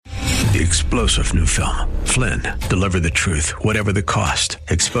The explosive new film, Flynn, deliver the truth, whatever the cost,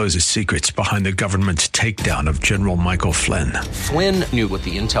 exposes secrets behind the government's takedown of General Michael Flynn. Flynn knew what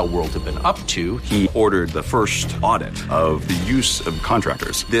the intel world had been up to. He ordered the first audit of the use of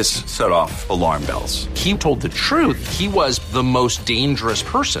contractors. This set off alarm bells. He told the truth. He was the most dangerous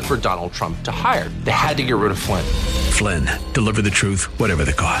person for Donald Trump to hire. They had to get rid of Flynn. Flynn, deliver the truth, whatever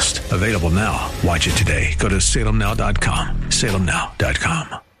the cost. Available now. Watch it today. Go to salemnow.com.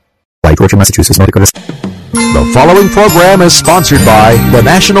 salemnow.com. White Orchard, Massachusetts, Medical. The following program is sponsored by the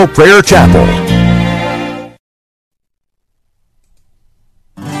National Prayer Chapel.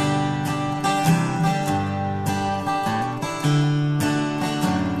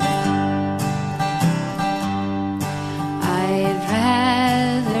 I'd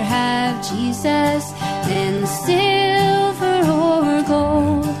rather have Jesus than silver or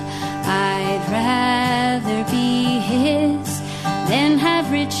gold. I'd rather be his than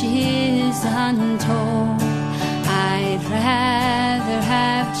have riches untold. I'd rather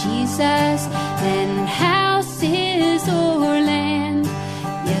have Jesus than houses or land.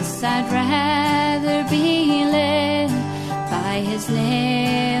 Yes, I'd rather be led by his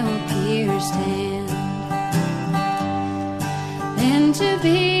nail-pierced hand than to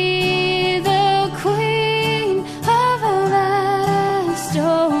be the queen of a vast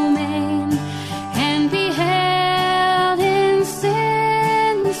domain and be held in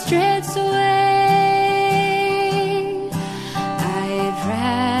sin's dread sway. I'd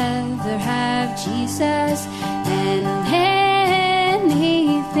rather have Jesus than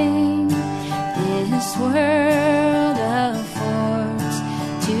anything this world affords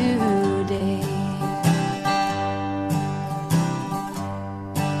today.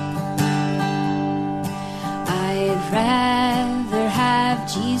 I'd rather have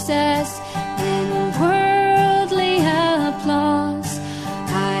Jesus than worldly applause.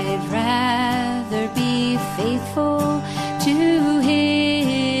 I'd rather be faithful to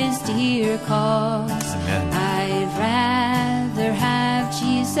his dear cause. Amen. I'd rather have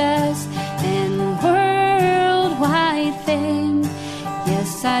Jesus than worldwide fame.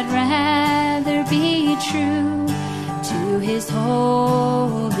 Yes, I'd rather be true to his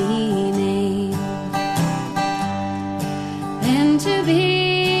holy name than to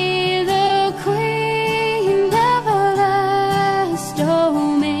be the queen of a vast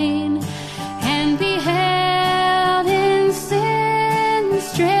domain and be held in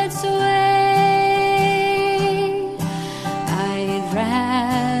sin's dread sway. I'd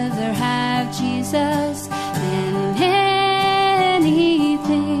rather have Jesus than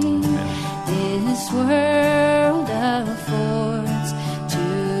anything this world affords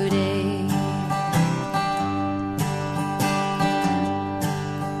today.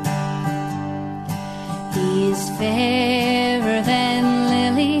 He's fairer than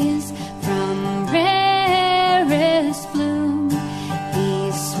lilies from rarest bloom.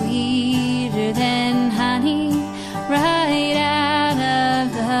 He's sweeter than honey right out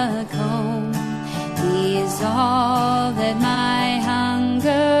of the comb. He's all that my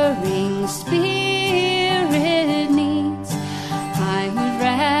hungering spirit needs. I would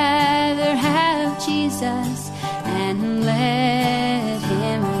rather have Jesus and let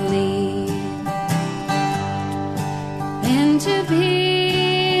him lead than to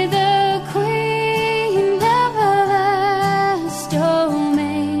be the queen of a vast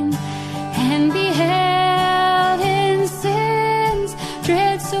domain and be held in sin's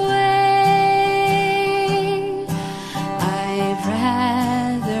dread sway. I'd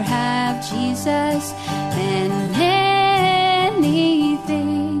rather have Jesus than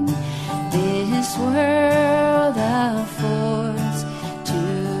anything this world affords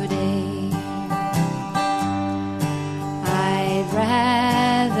today. I'd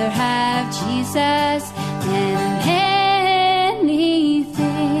rather have Jesus than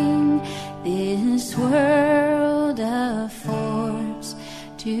anything this world affords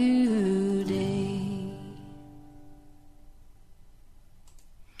today.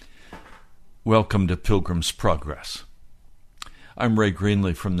 Welcome to Pilgrim's Progress. I'm Ray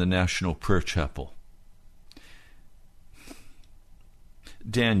Greenley from the National Prayer Chapel.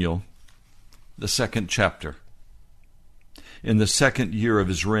 Daniel, the 2nd chapter. In the 2nd year of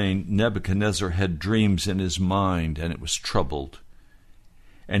his reign, Nebuchadnezzar had dreams in his mind, and it was troubled,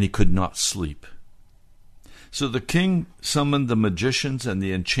 and he could not sleep. So the king summoned the magicians and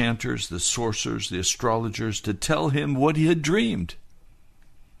the enchanters, the sorcerers, the astrologers, to tell him what he had dreamed.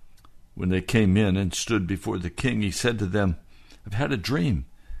 When they came in and stood before the king, he said to them, "I've had a dream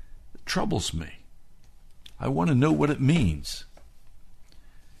that troubles me. I want to know what it means."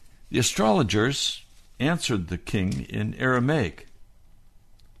 The astrologers answered the king in Aramaic,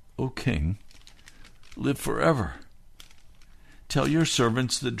 O king, live forever. Tell your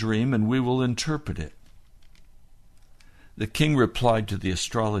servants the dream, and we will interpret it. The king replied to the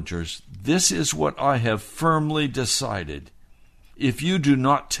astrologers, This is what I have firmly decided. If you do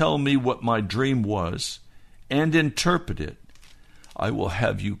not tell me what my dream was and interpret it, I will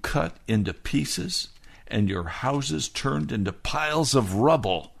have you cut into pieces and your houses turned into piles of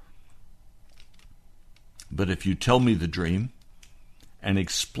rubble. But if you tell me the dream and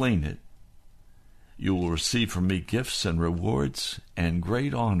explain it, you will receive from me gifts and rewards and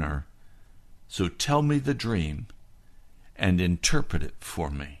great honor. So tell me the dream and interpret it for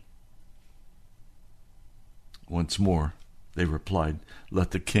me. Once more, they replied,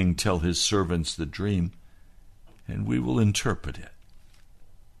 Let the king tell his servants the dream, and we will interpret it.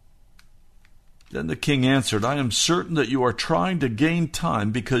 Then the king answered, I am certain that you are trying to gain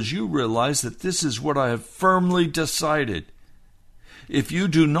time because you realize that this is what I have firmly decided. If you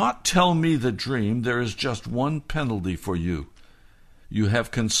do not tell me the dream, there is just one penalty for you. You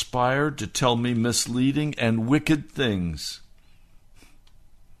have conspired to tell me misleading and wicked things.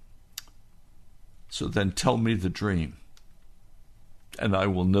 So then tell me the dream, and I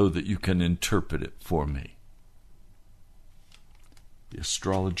will know that you can interpret it for me. The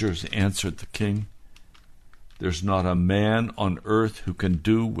astrologers answered the king, There's not a man on earth who can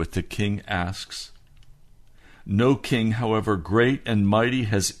do what the king asks. No king, however great and mighty,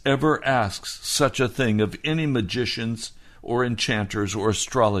 has ever asked such a thing of any magicians or enchanters or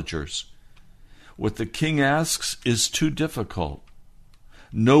astrologers. What the king asks is too difficult.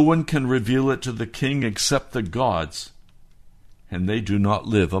 No one can reveal it to the king except the gods, and they do not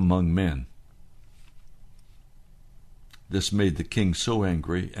live among men. This made the king so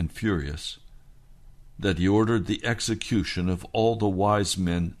angry and furious that he ordered the execution of all the wise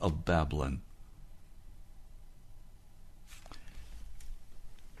men of Babylon.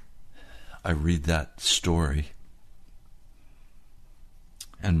 I read that story,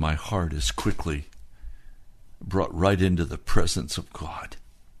 and my heart is quickly brought right into the presence of God.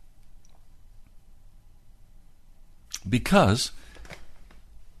 Because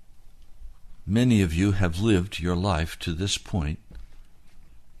many of you have lived your life to this point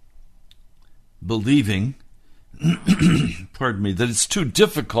believing, that it's too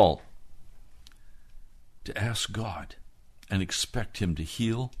difficult to ask God and expect Him to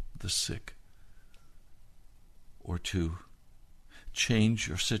heal the sick or to change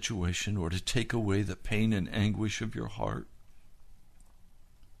your situation or to take away the pain and anguish of your heart.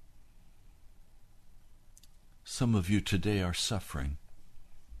 Some of you today are suffering.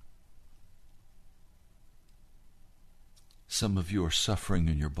 Some of you are suffering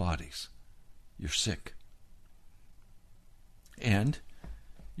in your bodies. You're sick. And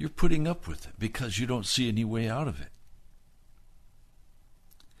you're putting up with it because you don't see any way out of it.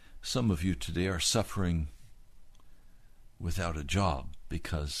 Some of you today are suffering without a job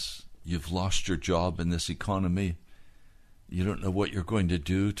because you've lost your job in this economy. You don't know what you're going to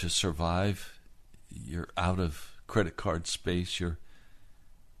do to survive. You're out of credit card space. You're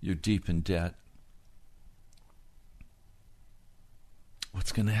deep in debt.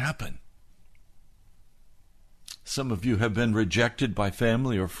 What's going to happen? Some of you have been rejected by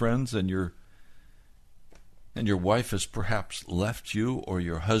family or friends, and your wife has perhaps left you, or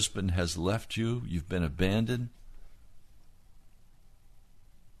your husband has left you. You've been abandoned.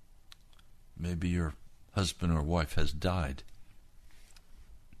 Maybe your husband or wife has died,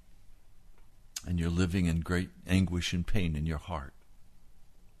 and you're living in great anguish and pain in your heart.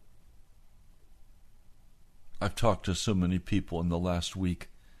 I've talked to so many people in the last week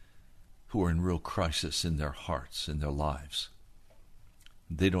who are in real crisis in their hearts, in their lives.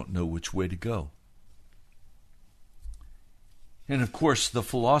 They don't know which way to go. And of course, the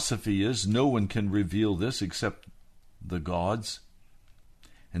philosophy is no one can reveal this except the gods,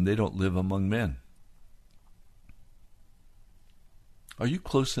 and they don't live among men. Are you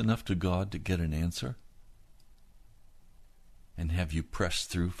close enough to God to get an answer? And have you pressed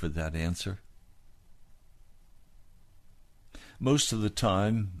through for that answer? Most of the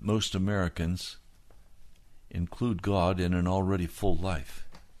time, most Americans include God in an already full life.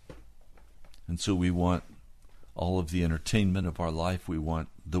 And so we want all of the entertainment of our life. We want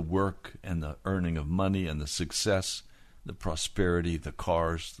the work and the earning of money and the success, the prosperity, the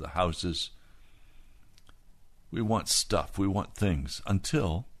cars, the houses. We want stuff. We want things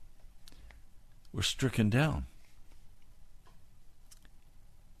until we're stricken down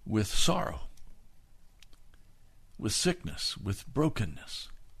with sorrow, with sickness, with brokenness.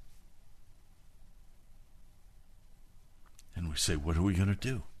 And we say, what are we going to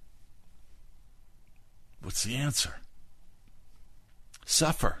do? What's the answer?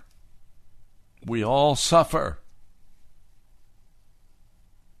 Suffer. We all suffer.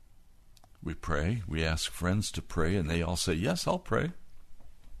 We pray. We ask friends to pray, and they all say, yes, I'll pray.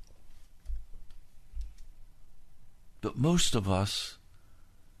 But most of us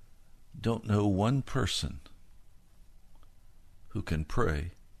don't know one person who can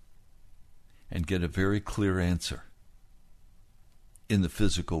pray and get a very clear answer in the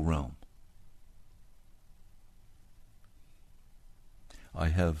physical realm. I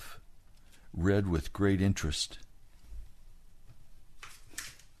have read with great interest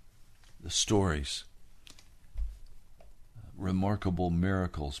the stories, Remarkable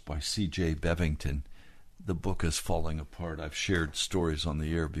Miracles by C.J. Bevington. The book is falling apart. I've shared stories on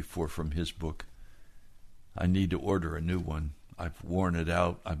the air before from his book. I need to order a new one. I've worn it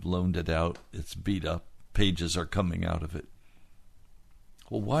out. I've loaned it out. It's beat up. Pages are coming out of it.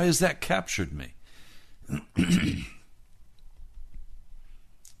 Well, why has that captured me?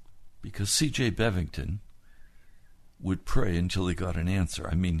 Because C.J. Bevington would pray until he got an answer.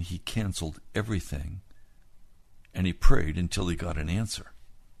 I mean, he canceled everything, and he prayed until he got an answer.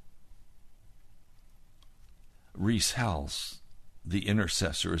 Rees Howells, The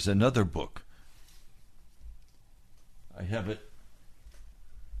Intercessor, is another book. I have it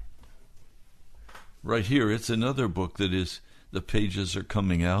right here. It's another book that is, the pages are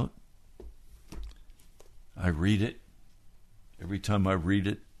coming out. I read it. Every time I read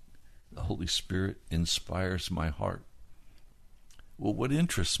it, the Holy Spirit inspires my heart. Well, what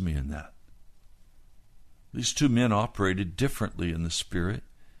interests me in that? These two men operated differently in the Spirit,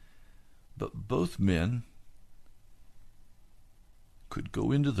 but both men could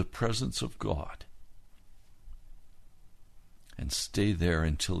go into the presence of God and stay there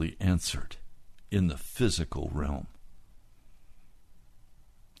until he answered in the physical realm.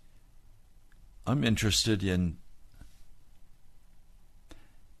 I'm interested in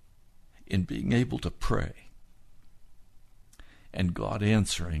being able to pray and God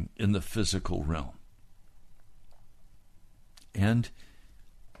answering in the physical realm. And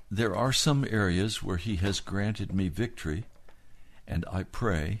there are some areas where he has granted me victory, and I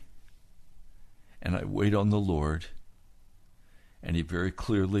pray and I wait on the Lord, and he very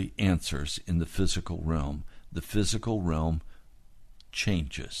clearly answers in the physical realm. The physical realm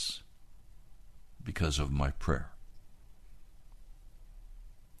changes because of my prayer.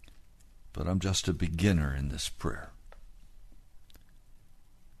 But I'm just a beginner in this prayer.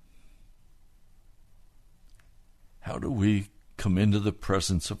 How do we come into the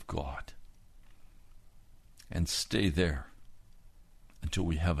presence of God and stay there until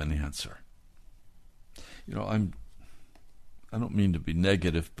we have an answer? You know, I don't mean to be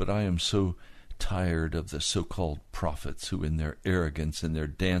negative, but I am so tired of the so-called prophets who, in their arrogance and their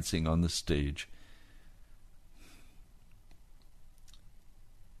dancing on the stage,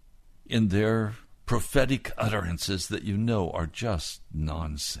 in their prophetic utterances that you know are just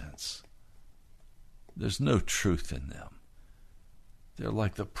nonsense. There's no truth in them. They're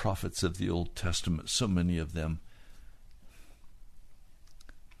like the prophets of the Old Testament, so many of them.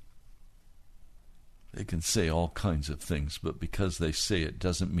 They can say all kinds of things, but because they say it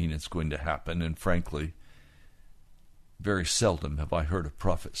doesn't mean it's going to happen. And frankly, very seldom have I heard a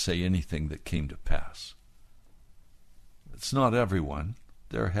prophet say anything that came to pass. It's not everyone.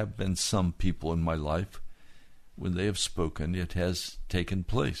 There have been some people in my life, when they have spoken, it has taken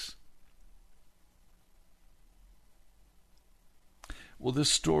place. Well,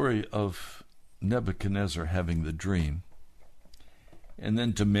 this story of Nebuchadnezzar having the dream, and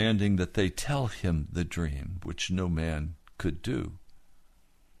then demanding that they tell him the dream, which no man could do,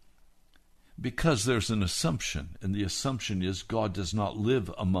 because there's an assumption, and the assumption is God does not live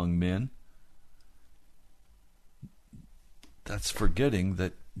among men. That's forgetting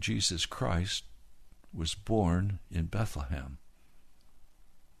that Jesus Christ was born in Bethlehem,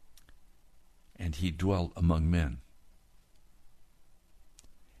 and he dwelt among men,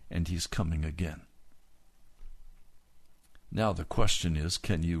 and he's coming again. Now the question is,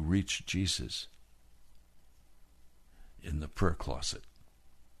 can you reach Jesus in the prayer closet?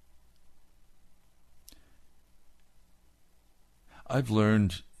 I've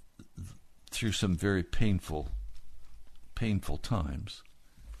learned through some very painful times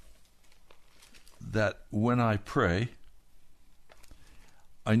that when I pray,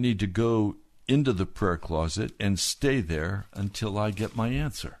 I need to go into the prayer closet and stay there until I get my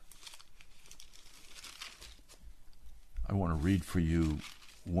answer. I want to read for you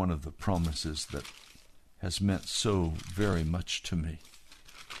one of the promises that has meant so very much to me.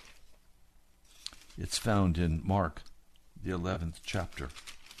 It's found in Mark, the 11th chapter.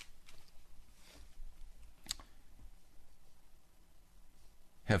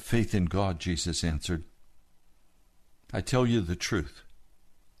 Have faith in God, Jesus answered. I tell you the truth.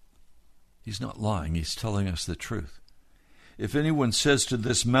 He's not lying. He's telling us the truth. If anyone says to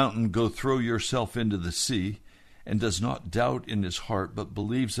this mountain, go throw yourself into the sea, and does not doubt in his heart, but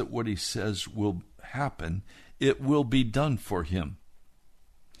believes that what he says will happen, it will be done for him.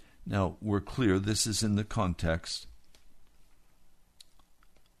 Now, we're clear, this is in the context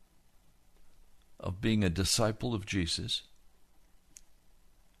of being a disciple of Jesus,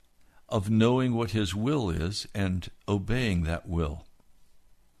 of knowing what his will is and obeying that will.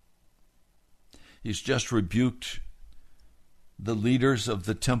 He's just rebuked the leaders of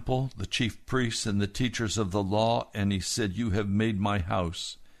the temple, the chief priests and the teachers of the law, and he said, you have made my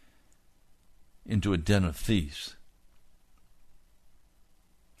house into a den of thieves.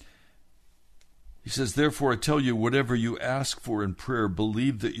 He says, therefore I tell you, whatever you ask for in prayer,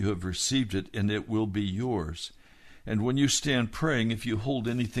 believe that you have received it, and it will be yours. And when you stand praying, if you hold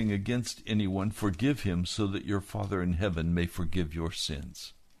anything against anyone, forgive him, so that your Father in heaven may forgive your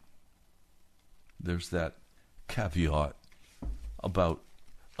sins. There's that caveat about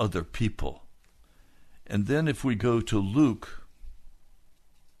other people. And then if we go to Luke,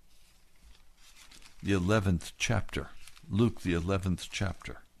 the 11th chapter, Luke, the 11th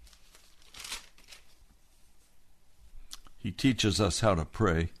chapter, he teaches us how to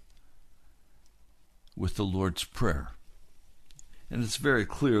pray with the Lord's Prayer. And it's very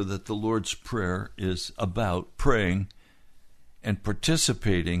clear that the Lord's Prayer is about praying and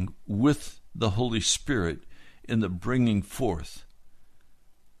participating with the Holy Spirit in the bringing forth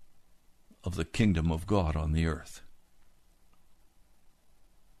of the kingdom of God on the earth.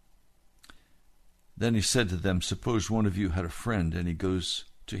 Then he said to them, suppose one of you had a friend, and he goes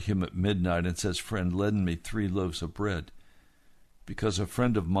to him at midnight and says, friend, lend me 3 loaves of bread, because a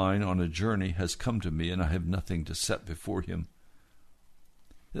friend of mine on a journey has come to me, and I have nothing to set before him.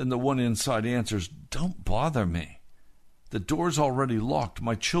 Then the one inside answers, don't bother me. The door's already locked.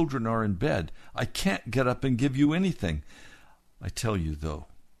 My children are in bed. I can't get up and give you anything. I tell you, though,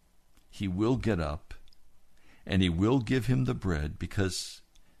 he will get up, and he will give him the bread,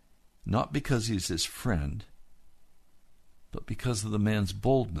 not because he's his friend, but because of the man's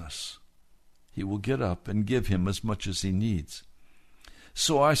boldness. He will get up and give him as much as he needs.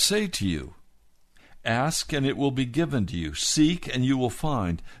 So I say to you, ask and it will be given to you. Seek and you will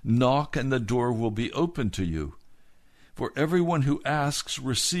find. Knock and the door will be opened to you. For everyone who asks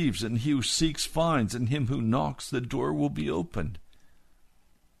receives, and he who seeks finds, and him who knocks the door will be opened.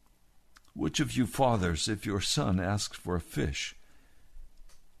 Which of you fathers, if your son asks for a fish,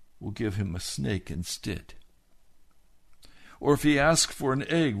 will give him a snake instead? Or if he asks for an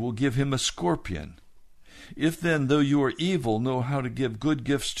egg, will give him a scorpion? If then, though you are evil, know how to give good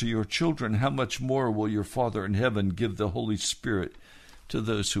gifts to your children, how much more will your Father in heaven give the Holy Spirit to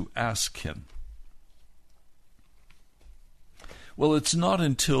those who ask him? Well, it's not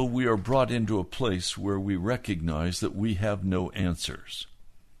until we are brought into a place where we recognize that we have no answers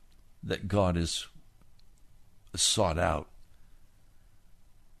that God is sought out.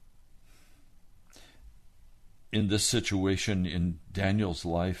 In this situation in Daniel's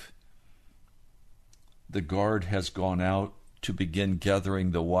life, the guard has gone out to begin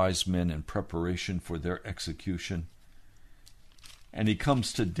gathering the wise men in preparation for their execution. And he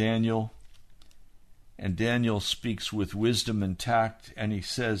comes to Daniel, and Daniel speaks with wisdom and tact, and he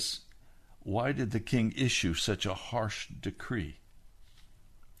says, why did the king issue such a harsh decree?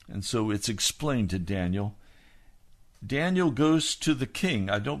 And so it's explained to Daniel. Daniel goes to the king.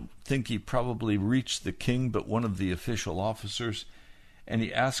 I don't think he probably reached the king, but one of the official officers, and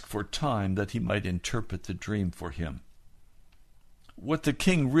he asked for time that he might interpret the dream for him. What the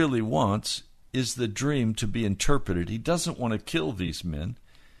king really wants is the dream to be interpreted. He doesn't want to kill these men.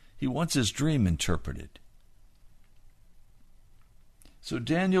 He wants his dream interpreted. So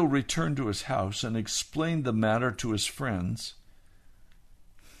Daniel returned to his house and explained the matter to his friends,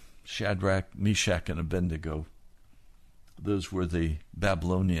 Shadrach, Meshach, and Abednego. Those were the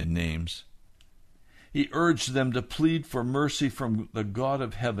Babylonian names. He urged them to plead for mercy from the God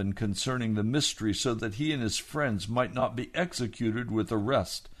of heaven concerning the mystery, so that he and his friends might not be executed with the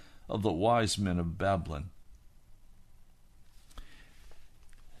rest of the wise men of Babylon.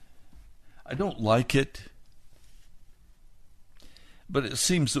 I don't like it, but it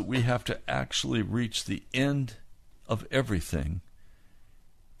seems that we have to actually reach the end of everything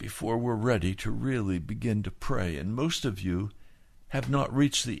before we're ready to really begin to pray. And most of you have not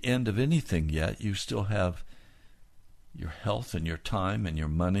reached the end of anything yet. You still have your health and your time and your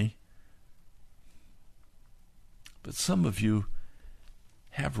money. But some of you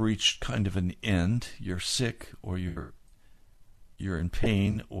have reached kind of an end. You're sick, or you're you're in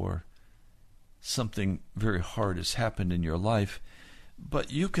pain or something very hard has happened in your life,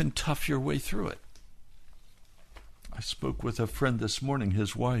 but you can tough your way through it. I spoke with a friend this morning,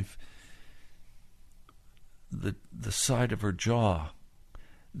 his wife, the side of her jaw,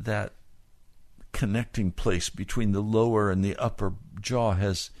 that connecting place between the lower and the upper jaw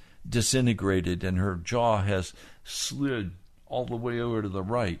has disintegrated, and her jaw has slid all the way over to the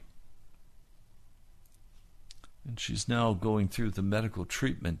right. And she's now going through the medical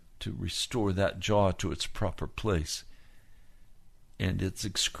treatment to restore that jaw to its proper place. And it's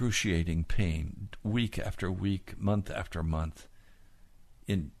excruciating pain, week after week, month after month,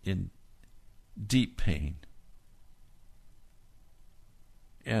 in deep pain.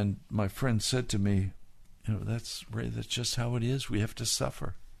 And my friend said to me, that's just how it is. We have to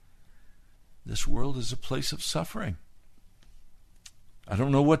suffer. This world is a place of suffering. I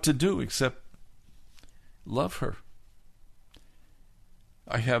don't know what to do except love her.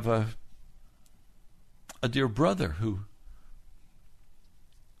 I have a dear brother who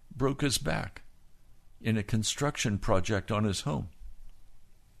broke his back in a construction project on his home.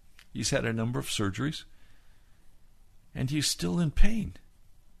 He's had a number of surgeries, and he's still in pain.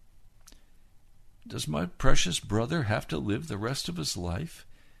 Does my precious brother have to live the rest of his life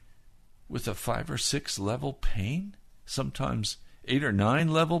with a 5 or 6 level pain? Sometimes 8 or 9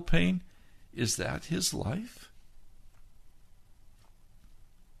 level pain? Is that his life?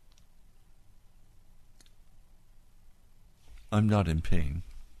 I'm not in pain.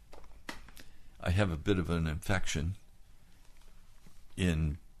 I have a bit of an infection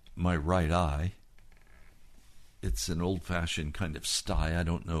in my right eye. It's an old-fashioned kind of stye. I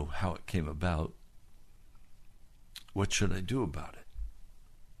don't know how it came about. What should I do about it?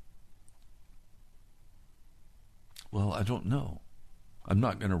 Well, I don't know. I'm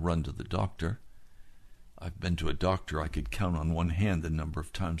not going to run to the doctor. I've been to a doctor. I could count on one hand the number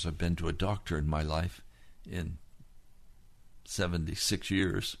of times I've been to a doctor in my life in 76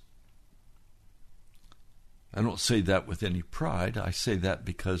 years. I don't say that with any pride. I say that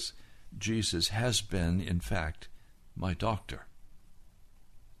because Jesus has been, in fact, my doctor.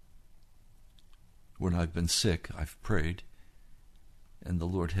 When I've been sick, I've prayed, and the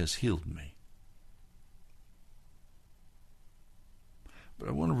Lord has healed me. But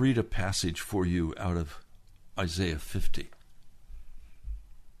I want to read a passage for you out of Isaiah 50.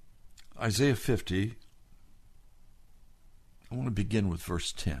 Isaiah 50, I want to begin with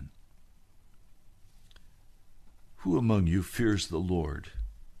verse 10. Who among you fears the Lord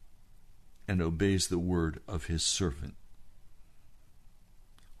and obeys the word of his servant?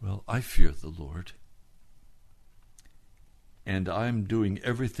 Well, I fear the Lord, and I'm doing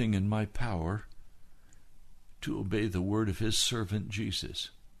everything in my power to obey the word of his servant Jesus.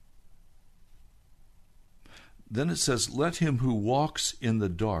 Then it says, let him who walks in the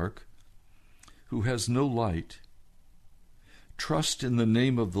dark, who has no light, trust in the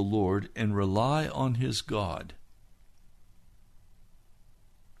name of the Lord and rely on his God.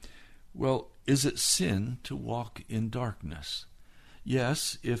 Well, is it sin to walk in darkness?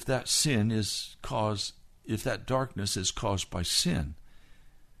 Yes, if that darkness is caused by sin.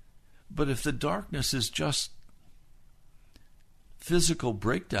 But if the darkness is just physical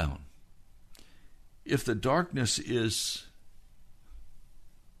breakdown, if the darkness is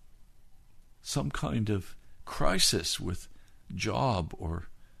some kind of crisis with job or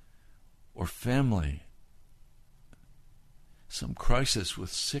family, some crisis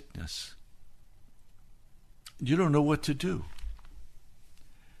with sickness, you don't know what to do.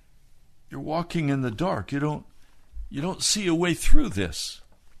 You're walking in the dark. You don't see a way through this.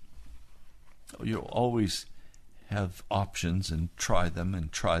 You'll always have options and try them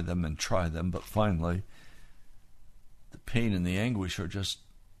and try them and try them, but finally the pain and the anguish are just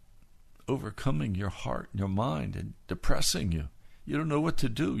overcoming your heart and your mind and depressing you. You don't know what to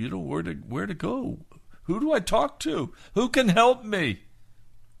do. You don't know where to go. Who do I talk to? Who can help me?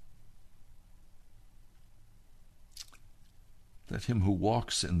 Let him who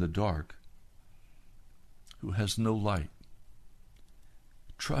walks in the dark, who has no light,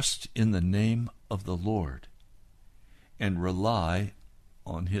 trust in the name of the Lord and rely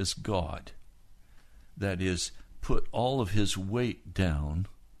on his God. That is, put all of his weight down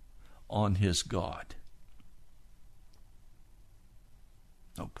on his God.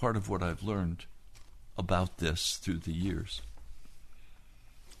 Now, part of what I've learned about this through the years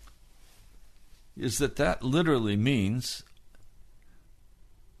is that literally means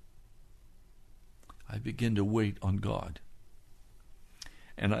I begin to wait on God.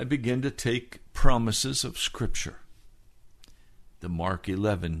 And I begin to take promises of Scripture, the Mark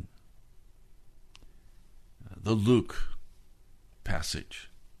 11, the Luke passage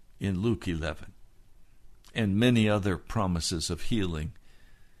in Luke 11, and many other promises of healing.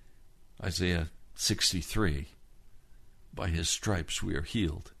 Isaiah 63, by his stripes we are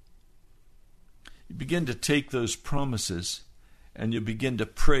healed. You begin to take those promises and you begin to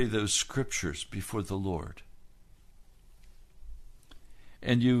pray those scriptures before the Lord.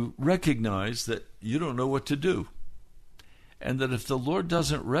 And you recognize that you don't know what to do. And that if the Lord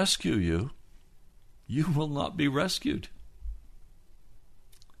doesn't rescue you, you will not be rescued.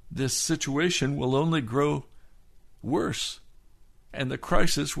 This situation will only grow worse, and the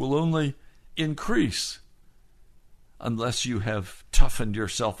crisis will only increase unless you have toughened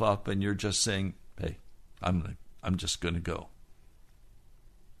yourself up and you're just saying, hey, I'm just going to go.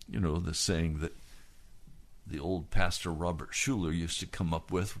 You know, the saying that the old pastor Robert Schuller used to come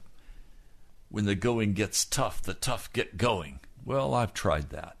up with, when the going gets tough, the tough get going. Well, I've tried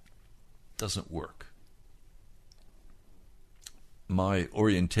that. Doesn't work. My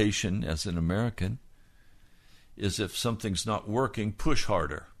orientation as an American is if something's not working, push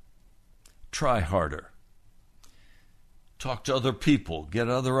harder. Try harder. Talk to other people. Get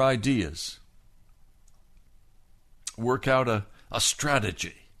other ideas. Work out a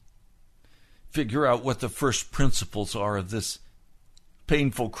strategy. Figure out what the first principles are of this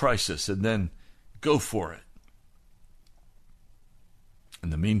painful crisis and then go for it. In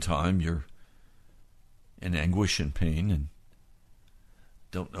the meantime, you're in anguish and pain and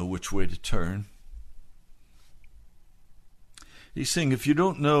don't know which way to turn. He's saying if you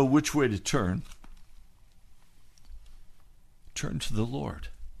don't know which way to turn to the Lord.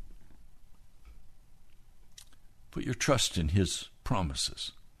 Put your trust in his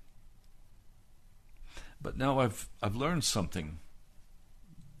promises. But now I've learned something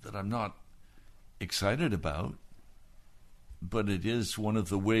that I'm not excited about, but it is one of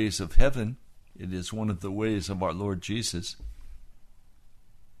the ways of heaven. It is one of the ways of our Lord Jesus.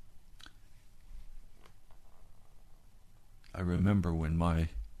 I remember when my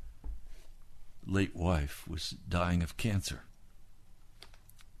late wife was dying of cancer,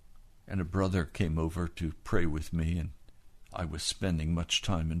 and a brother came over to pray with me, and I was spending much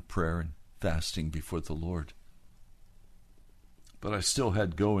time in prayer and fasting before the Lord. But I still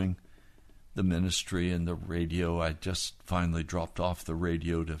had going the ministry and the radio. I just finally dropped off the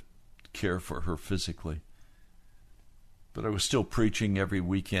radio to care for her physically. But I was still preaching every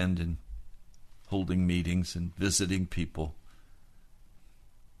weekend and holding meetings and visiting people.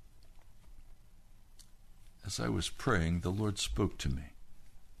 As I was praying, the Lord spoke to me.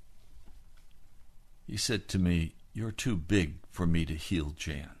 He said to me, "You're too big for me to heal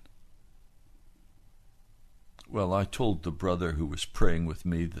Jan." Well, I told the brother who was praying with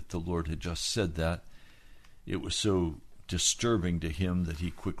me that the Lord had just said that. It was so disturbing to him that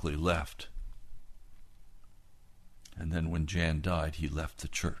he quickly left. And then when Jan died, he left the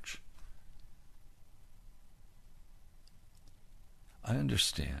church. I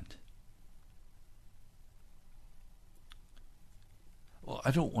understand. Well,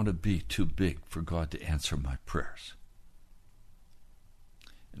 I don't want to be too big for God to answer my prayers.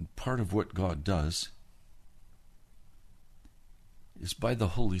 And part of what God does is by the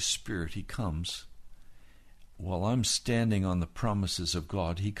Holy Spirit, he comes. While I'm standing on the promises of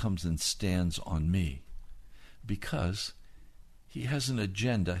God, he comes and stands on me. Because he has an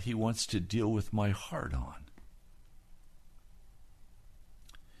agenda he wants to deal with my heart on.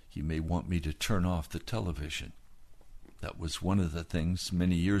 He may want me to turn off the television. That was one of the things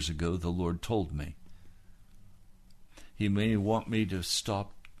many years ago the Lord told me. He may want me to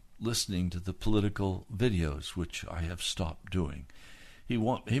stop listening to the political videos, which I have stopped doing. He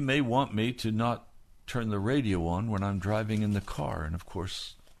may want me to not turn the radio on when I'm driving in the car, and of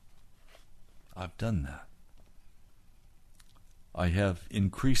course, I've done that. I have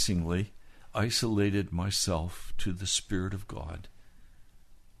increasingly isolated myself to the Spirit of God,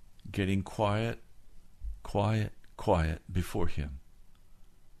 getting quiet before him.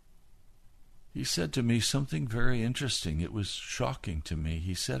 He said to me something very interesting. It was shocking to me.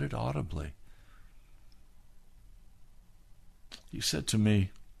 He said it audibly. He said to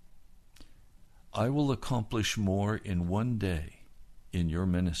me, "I will accomplish more in one day in your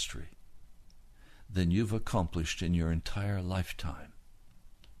ministry than you've accomplished in your entire lifetime."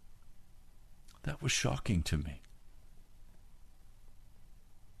 That was shocking to me.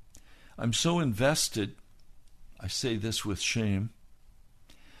 I'm so invested, I say this with shame,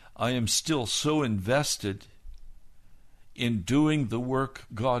 I am still so invested in doing the work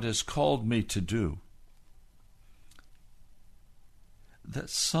God has called me to do that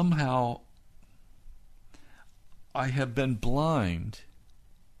somehow I have been blind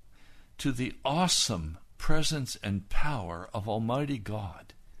to the awesome presence and power of Almighty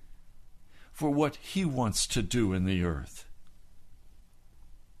God for what He wants to do in the earth.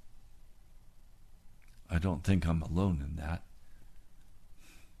 I don't think I'm alone in that.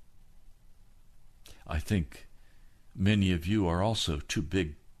 I think many of you are also too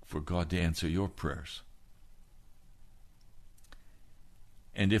big for God to answer your prayers.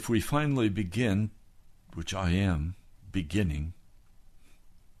 And if we finally begin, which I am beginning,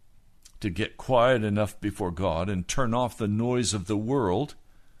 to get quiet enough before God and turn off the noise of the world,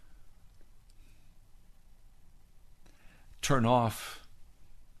 turn off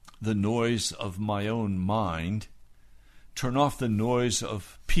the noise of my own mind, turn off the noise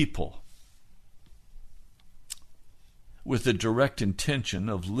of people, with the direct intention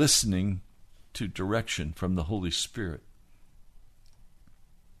of listening to direction from the Holy Spirit,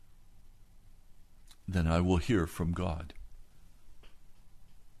 then I will hear from God.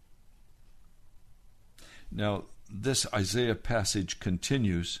 Now, this Isaiah passage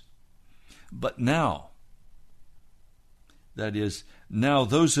continues, but now, that is, now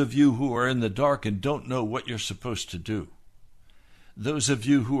those of you who are in the dark and don't know what you're supposed to do, those of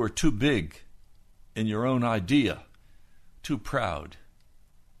you who are too big in your own idea, too proud,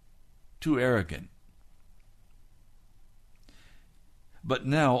 too arrogant, but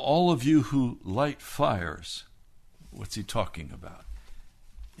now all of you who light fires, what's he talking about?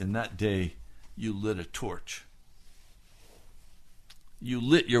 In that day, you lit a torch. You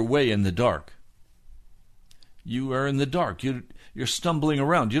lit your way in the dark. You are in the dark. You're stumbling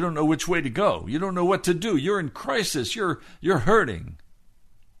around. You don't know which way to go. You don't know what to do. You're in crisis. You're hurting.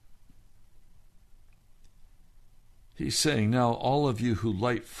 He's saying, now all of you who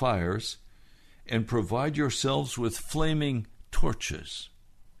light fires and provide yourselves with flaming torches,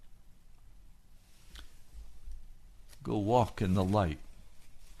 go walk in the light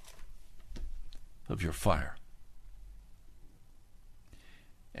of your fire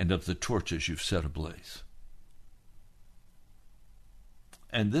and of the torches you've set ablaze.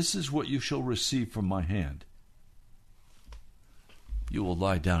 And this is what you shall receive from my hand. You will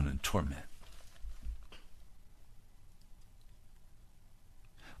lie down in torment.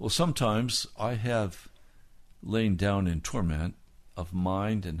 Well, sometimes I have lain down in torment of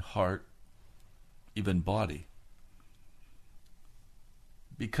mind and heart, even body,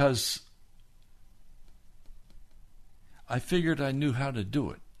 because I figured I knew how to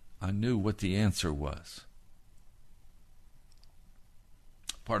do it. I knew what the answer was.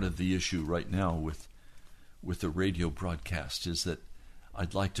 Part of the issue right now with the radio broadcast is that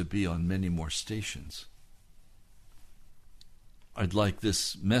I'd like to be on many more stations. I'd like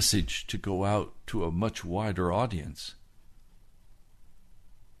this message to go out to a much wider audience.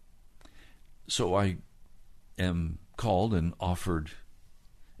 So I am called and offered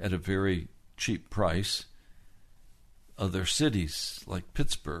at a very cheap price other cities like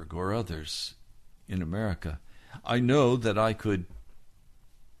Pittsburgh or others in America. I know that I could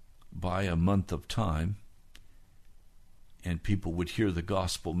buy a month of time and people would hear the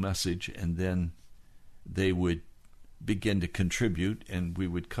gospel message and then they would begin to contribute and we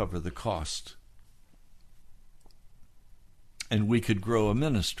would cover the cost. And we could grow a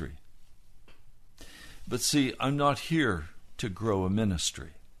ministry. But see, I'm not here to grow a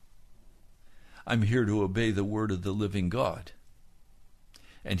ministry. I'm here to obey the word of the living God.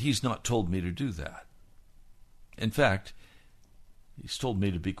 And He's not told me to do that. In fact, He's told me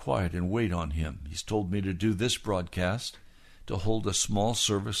to be quiet and wait on Him. He's told me to do this broadcast, to hold a small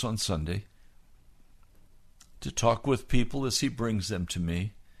service on Sunday, to talk with people as He brings them to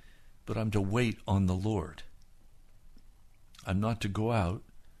me, but I'm to wait on the Lord. I'm not to go out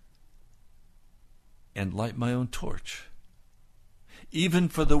and light my own torch. Even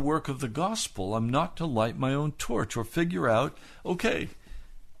for the work of the gospel, I'm not to light my own torch or figure out, okay,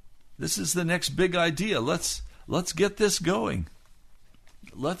 this is the next big idea. Let's get this going.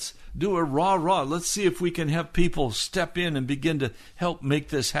 Let's do a rah-rah. Let's see if we can have people step in and begin to help make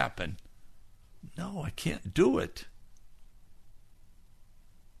this happen. No, I can't do it.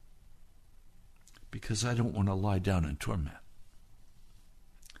 Because I don't want to lie down in torment.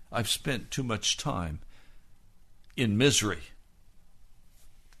 I've spent too much time in misery.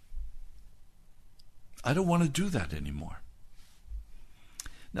 I don't want to do that anymore.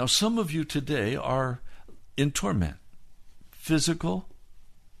 Now, some of you today are in torment. Physical,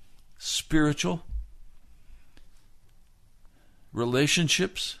 spiritual,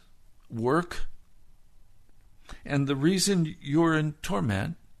 relationships, work. And the reason you're in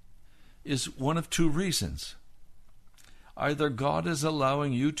torment is one of two reasons. Either God is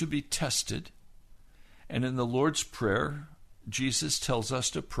allowing you to be tested, and in the Lord's Prayer, Jesus tells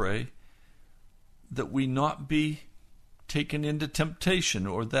us to pray, that we not be taken into temptation,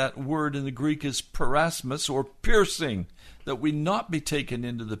 or that word in the Greek is parasmus, or piercing, that we not be taken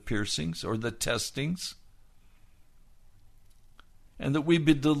into the piercings or the testings, and that we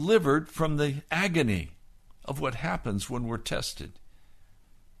be delivered from the agony of what happens when we're tested.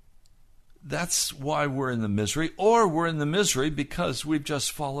 That's why we're in the misery, or we're in the misery because we've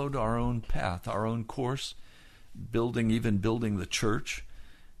just followed our own path, our own course, building the church,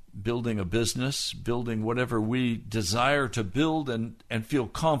 building a business, building whatever we desire to build, and feel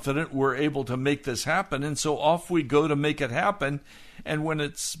confident we're able to make this happen. And so off we go to make it happen. And when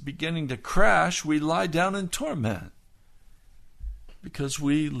it's beginning to crash, we lie down in torment because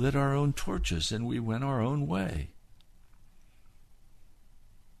we lit our own torches and we went our own way.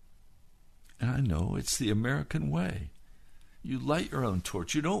 And I know it's the American way. You light your own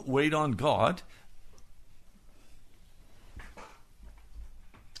torch. You don't wait on God.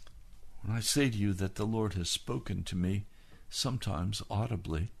 When I say to you that the Lord has spoken to me, sometimes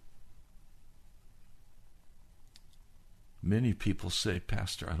audibly, many people say,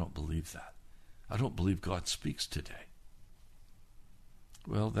 Pastor, I don't believe that. I don't believe God speaks today.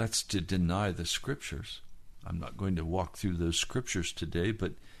 Well, that's to deny the Scriptures. I'm not going to walk through those Scriptures today,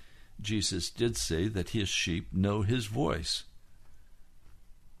 but Jesus did say that his sheep know his voice.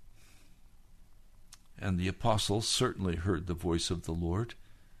 And the apostles certainly heard the voice of the Lord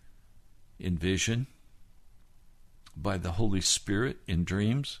in vision, by the Holy Spirit in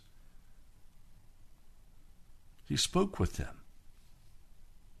dreams. He spoke with them.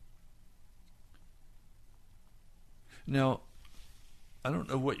 Now, I don't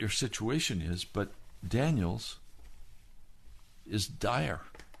know what your situation is, but Daniel's is dire.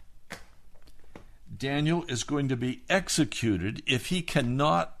 Daniel is going to be executed if he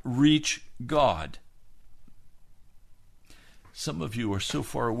cannot reach God. Some of you are so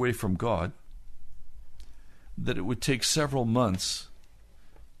far away from God that it would take several months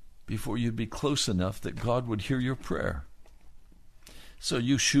before you'd be close enough that God would hear your prayer. So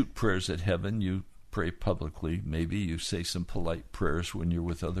you shoot prayers at heaven, you pray publicly, maybe you say some polite prayers when you're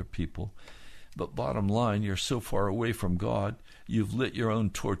with other people. But bottom line, you're so far away from God, you've lit your own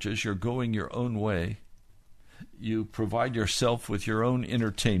torches, you're going your own way. You provide yourself with your own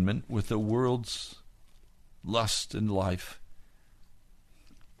entertainment, with the world's lust and life.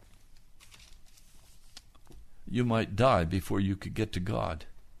 You might die before you could get to God.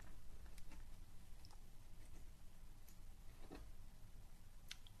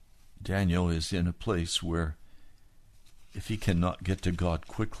 Daniel is in a place where if he cannot get to God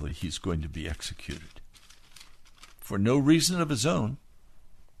quickly, he's going to be executed. For no reason of his own,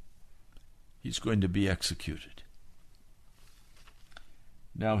 he's going to be executed.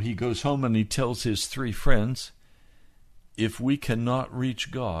 Now he goes home and he tells his 3 friends, if we cannot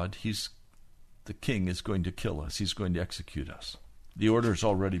reach God, the king is going to kill us. He's going to execute us. The order's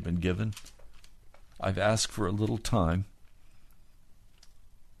already been given. I've asked for a little time.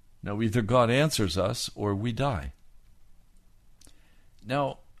 Now either God answers us or we die.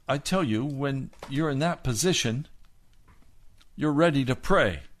 Now, I tell you, when you're in that position, you're ready to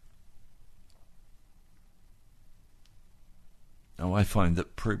pray. Now, I find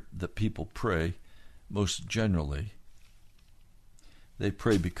that people pray most generally. They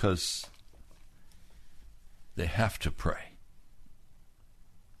pray because they have to pray.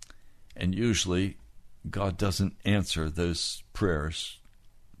 And usually, God doesn't answer those prayers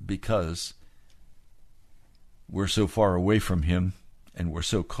because we're so far away from him and we're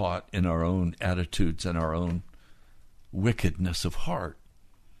so caught in our own attitudes and our own wickedness of heart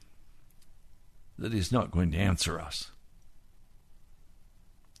that he's not going to answer us.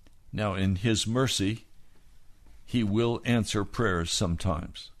 Now, in his mercy, he will answer prayers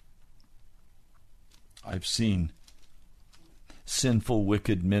sometimes. I've seen sinful,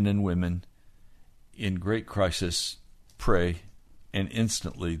 wicked men and women in great crisis pray, and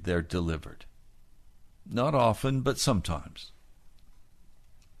instantly they're delivered. Not often, but sometimes.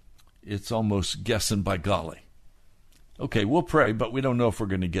 It's almost guessing by golly. Okay, we'll pray, but we don't know if we're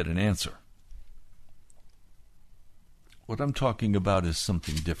going to get an answer. What I'm talking about is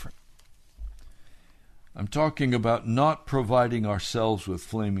something different. I'm talking about not providing ourselves with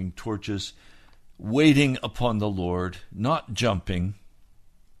flaming torches, waiting upon the Lord, not jumping.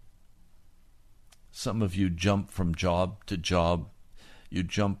 Some of you jump from job to job. You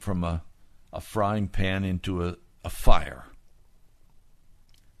jump from a frying pan into a fire.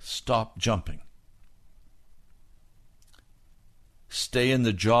 Stop jumping. Stay in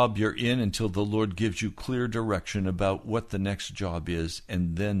the job you're in until the Lord gives you clear direction about what the next job is,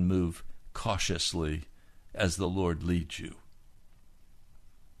 and then move cautiously as the Lord leads you.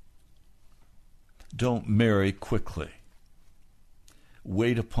 Don't marry quickly.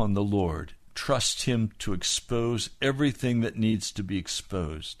 Wait upon the Lord. Trust Him to expose everything that needs to be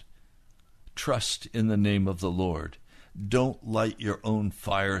exposed. Trust in the name of the Lord. Don't light your own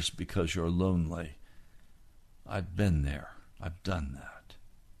fires because you're lonely. I've been there. I've done that.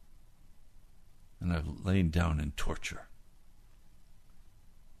 And I've lain down in torture.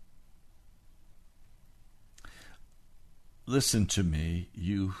 Listen to me,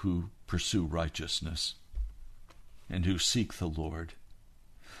 you who pursue righteousness and who seek the Lord.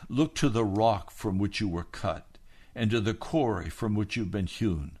 Look to the rock from which you were cut, and to the quarry from which you've been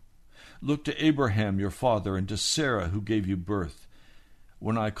hewn. Look to Abraham your father, and to Sarah who gave you birth.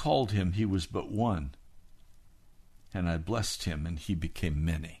 When I called him, he was but one, and I blessed him, and he became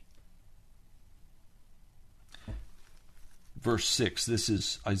many. Verse 6, this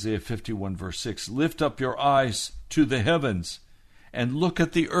is Isaiah 51, verse 6. Lift up your eyes to the heavens, and look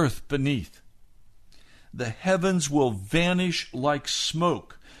at the earth beneath. The heavens will vanish like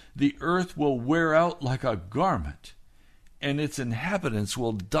smoke. The earth will wear out like a garment, and its inhabitants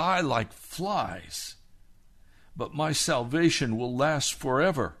will die like flies. But my salvation will last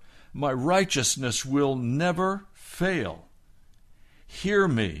forever. My righteousness will never fail. Hear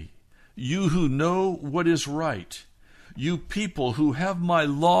me, you who know what is right, you people who have my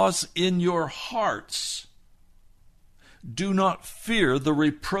laws in your hearts. Do not fear the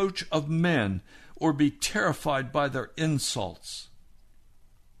reproach of men, or be terrified by their insults.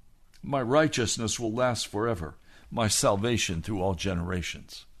 My righteousness will last forever, my salvation through all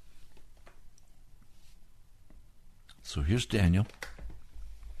generations. So here's Daniel.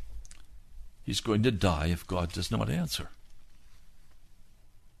 He's going to die if God does not answer.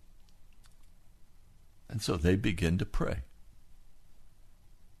 And so they begin to pray.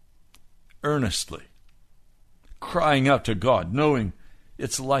 Earnestly, crying out to God, knowing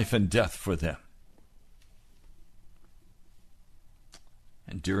it's life and death for them.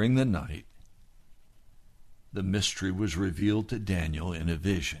 And during the night, the mystery was revealed to Daniel in a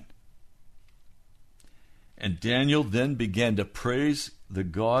vision. And Daniel then began to praise the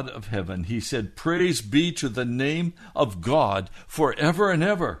God of heaven. He said, "Praise be to the name of God forever and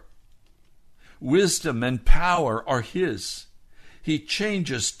ever. Wisdom and power are His. He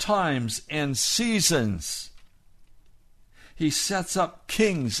changes times and seasons. He sets up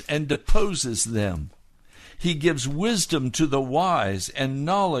kings and deposes them. He gives wisdom to the wise and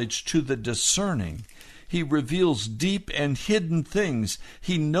knowledge to the discerning. He reveals deep and hidden things.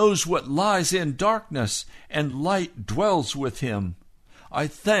 He knows what lies in darkness, and light dwells with Him. I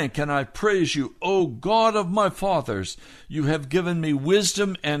thank and I praise you, O God of my fathers. You have given me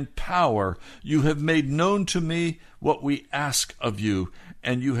wisdom and power. You have made known to me what we ask of you,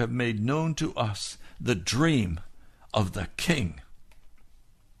 and you have made known to us the dream of the king."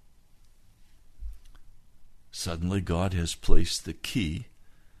 Suddenly God has placed the key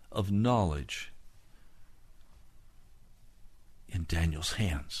of knowledge in Daniel's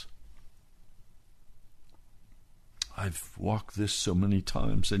hands. I've walked this so many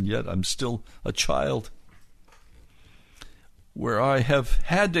times, and yet I'm still a child, where I have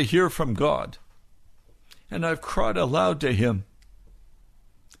had to hear from God, and I've cried aloud to Him,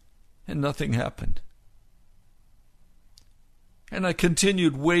 and nothing happened. And I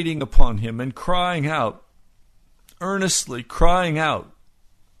continued waiting upon Him and crying out, earnestly crying out,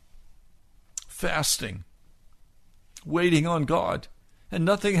 fasting, waiting on God, and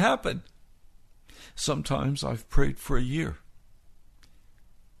nothing happened. Sometimes I've prayed for a year.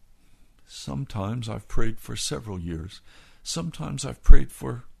 Sometimes I've prayed for several years. Sometimes I've prayed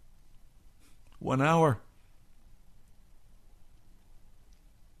for 1 hour.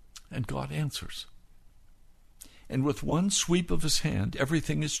 And God answers. And with one sweep of His hand,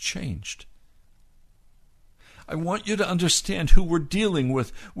 everything is changed. I want you to understand who we're dealing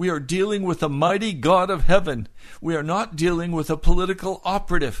with. We are dealing with a mighty God of heaven. We are not dealing with a political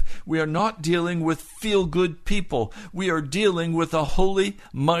operative. We are not dealing with feel-good people. We are dealing with a holy,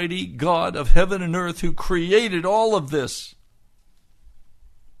 mighty God of heaven and earth who created all of this.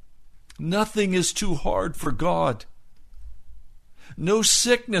 Nothing is too hard for God. No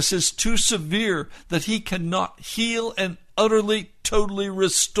sickness is too severe that He cannot heal and utterly, totally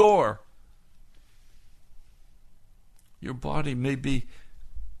restore. Your body may be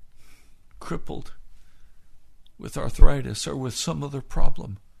crippled with arthritis or with some other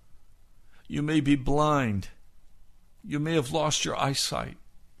problem. You may be blind. You may have lost your eyesight.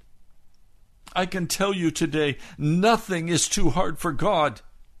 I can tell you today, nothing is too hard for God.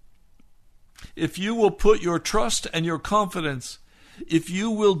 If you will put your trust and your confidence, if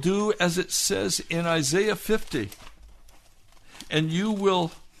you will do as it says in Isaiah 50, and you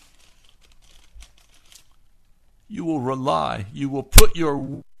will you will rely, you will put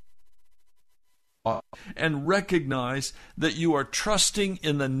your and recognize that you are trusting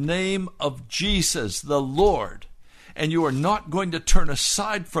in the name of Jesus, the Lord. And you are not going to turn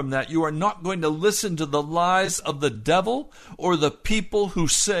aside from that. You are not going to listen to the lies of the devil or the people who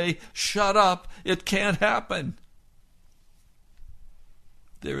say, shut up, it can't happen.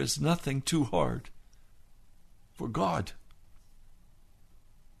 There is nothing too hard for God.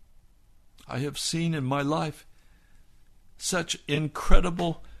 I have seen in my life such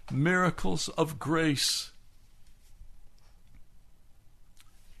incredible miracles of grace.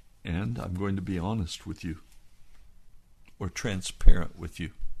 And I'm going to be honest with you, or transparent with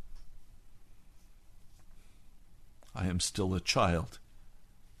you. I am still a child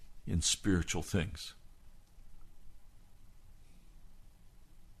in spiritual things.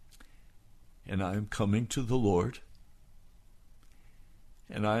 And I am coming to the Lord,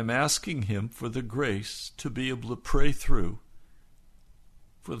 and I am asking Him for the grace to be able to pray through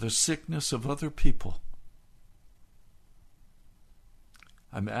for the sickness of other people.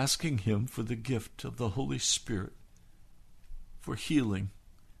 I'm asking Him for the gift of the Holy Spirit for healing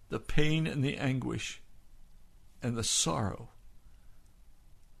the pain and the anguish and the sorrow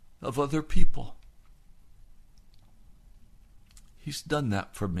of other people. He's done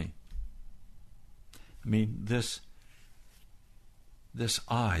that for me. I mean, this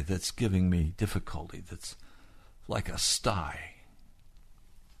eye that's giving me difficulty, that's like a sty,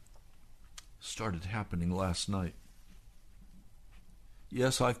 started happening last night.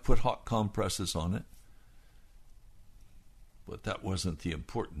 Yes, I've put hot compresses on it, but that wasn't the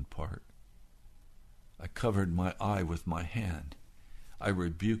important part. I covered my eye with my hand. I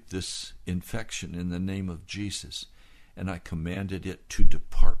rebuked this infection in the name of Jesus, and I commanded it to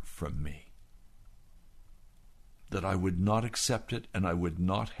depart from me. That I would not accept it and I would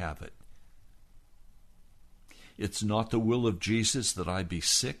not have it. It's not the will of Jesus that I be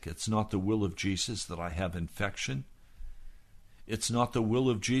sick. It's not the will of Jesus that I have infection. It's not the will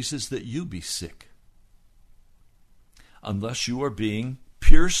of Jesus that you be sick. Unless you are being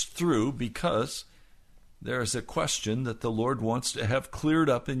pierced through because there is a question that the Lord wants to have cleared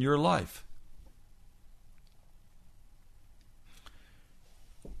up in your life.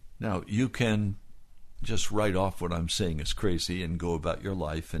 Now, you can just write off what I'm saying is crazy and go about your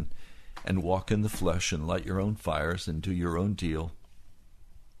life and walk in the flesh and light your own fires and do your own deal.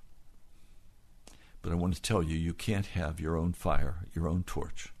 But I want to tell you, you can't have your own fire, your own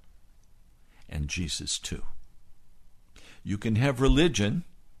torch, and Jesus too. You can have religion.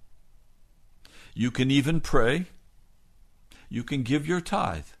 You can even pray. You can give your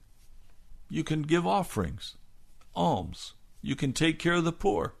tithe. You can give offerings, alms. You can take care of the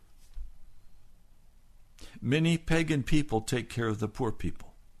poor. Many pagan people take care of the poor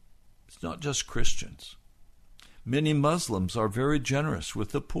people. It's not just Christians. Many Muslims are very generous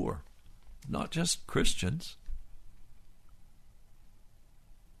with the poor, not just Christians.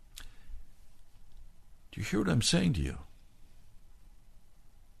 Do you hear what I'm saying to you?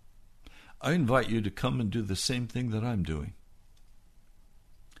 I invite you to come and do the same thing that I'm doing.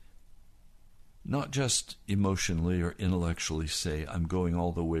 Not just emotionally or intellectually say, I'm going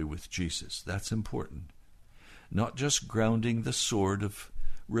all the way with Jesus. That's important. Not just grounding the sword of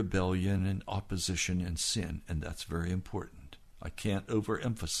rebellion and opposition and sin, and that's very important. I can't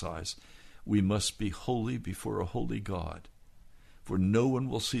overemphasize. We must be holy before a holy God, for no one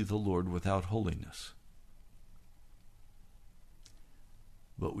will see the Lord without holiness.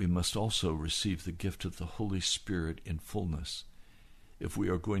 But we must also receive the gift of the Holy Spirit in fullness if we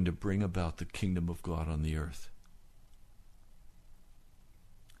are going to bring about the kingdom of God on the earth.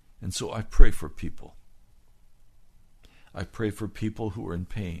 And so I pray for people. I pray for people who are in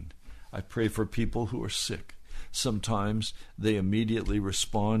pain. I pray for people who are sick. Sometimes they immediately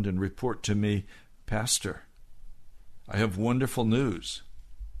respond and report to me, Pastor, I have wonderful news.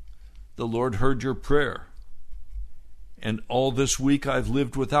 The Lord heard your prayer, and all this week I've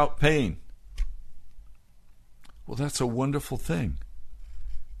lived without pain. Well, that's a wonderful thing.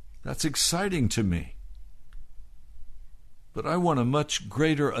 That's exciting to me. But I want a much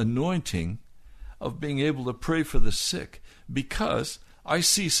greater anointing of being able to pray for the sick, because I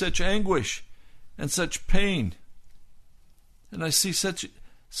see such anguish and such pain, and I see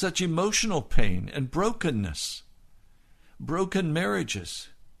such emotional pain and brokenness, broken marriages.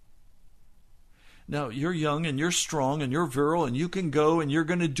 Now, you're young and you're strong and you're virile and you can go and you're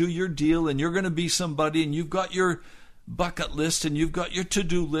going to do your deal and you're going to be somebody and you've got your bucket list and you've got your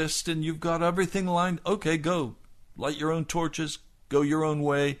to-do list and you've got everything lined. Okay, go. Light your own torches. Go your own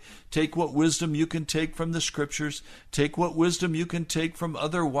way. Take what wisdom you can take from the Scriptures. Take what wisdom you can take from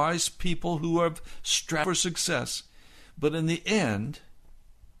other wise people who have strived for success. But in the end,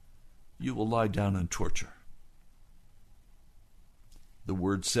 you will lie down in torture. The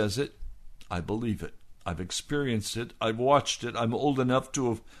Word says it. I believe it. I've experienced it. I've watched it. I'm old enough to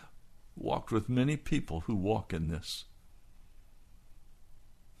have walked with many people who walk in this.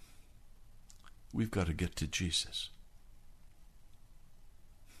 We've got to get to Jesus.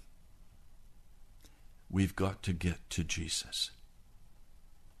 We've got to get to Jesus.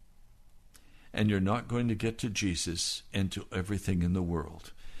 And you're not going to get to Jesus and to everything in the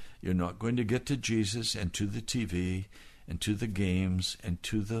world. You're not going to get to Jesus and to the TV and to the games and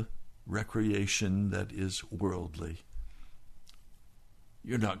to the recreation that is worldly.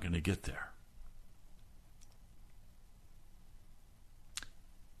 You're not going to get there.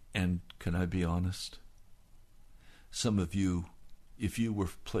 And can I be honest? Some of you, if you were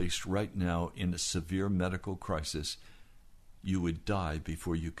placed right now in a severe medical crisis, you would die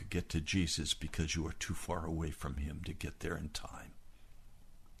before you could get to Jesus because you are too far away from him to get there in time.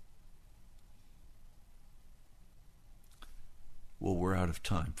 Well, we're out of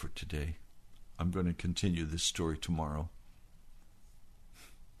time for today. I'm going to continue this story tomorrow.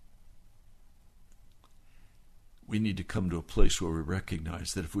 We need to come to a place where we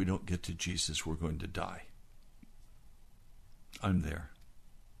recognize that if we don't get to Jesus, we're going to die. I'm there.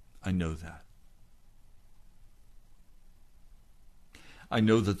 I know that. I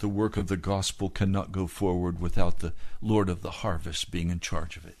know that the work of the gospel cannot go forward without the Lord of the harvest being in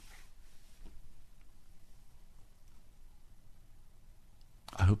charge of it.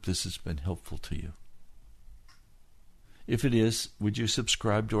 I hope this has been helpful to you. If it is, would you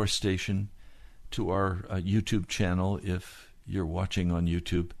subscribe to our station, to our YouTube channel if you're watching on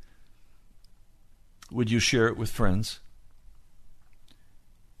YouTube? Would you share it with friends?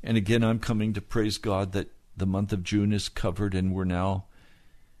 And again, I'm coming to praise God that the month of June is covered and we're now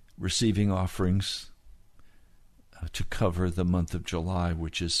receiving offerings to cover the month of July,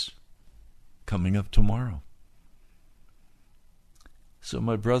 which is coming up tomorrow. So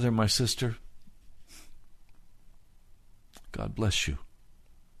my brother, my sister, God bless you.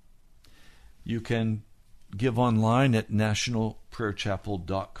 You can give online at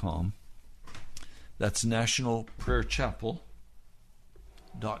nationalprayerchapel.com. That's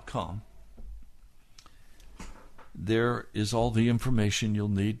nationalprayerchapel.com. There is all the information you'll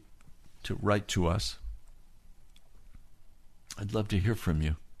need to write to us. I'd love to hear from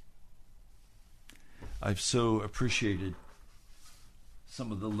you. I've so appreciated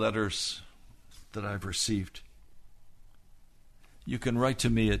some of the letters that I've received. You can write to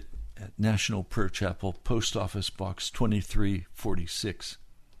me at National Prayer Chapel, Post Office Box 2346,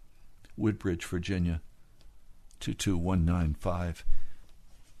 Woodbridge, Virginia, 22195.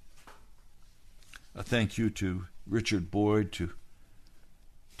 A thank you to Richard Boyd, to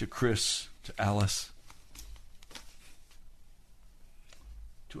Chris, to Alice,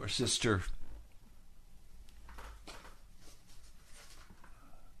 to our sister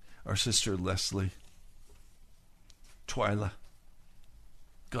Leslie, Twyla.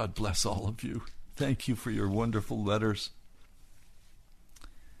 God bless all of you. Thank you for your wonderful letters.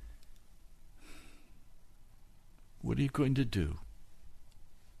 What are you going to do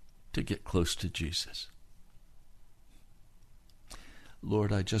to get close to Jesus?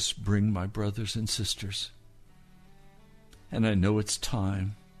 Lord, I just bring my brothers and sisters, and I know it's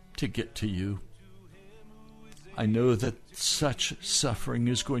time to get to you. I know that such suffering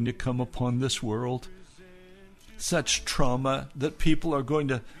is going to come upon this world, such trauma that people are going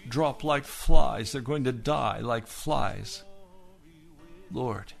to drop like flies. They're going to die like flies.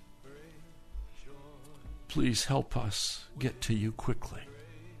 Lord, please help us get to you quickly,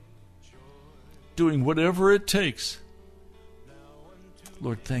 doing whatever it takes.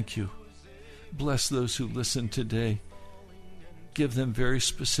 Lord, thank you. Bless those who listen today. Give them very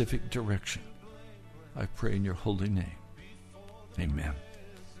specific direction. I pray in your holy name. Amen.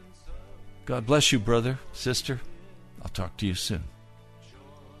 God bless you, brother, sister. I'll talk to you soon.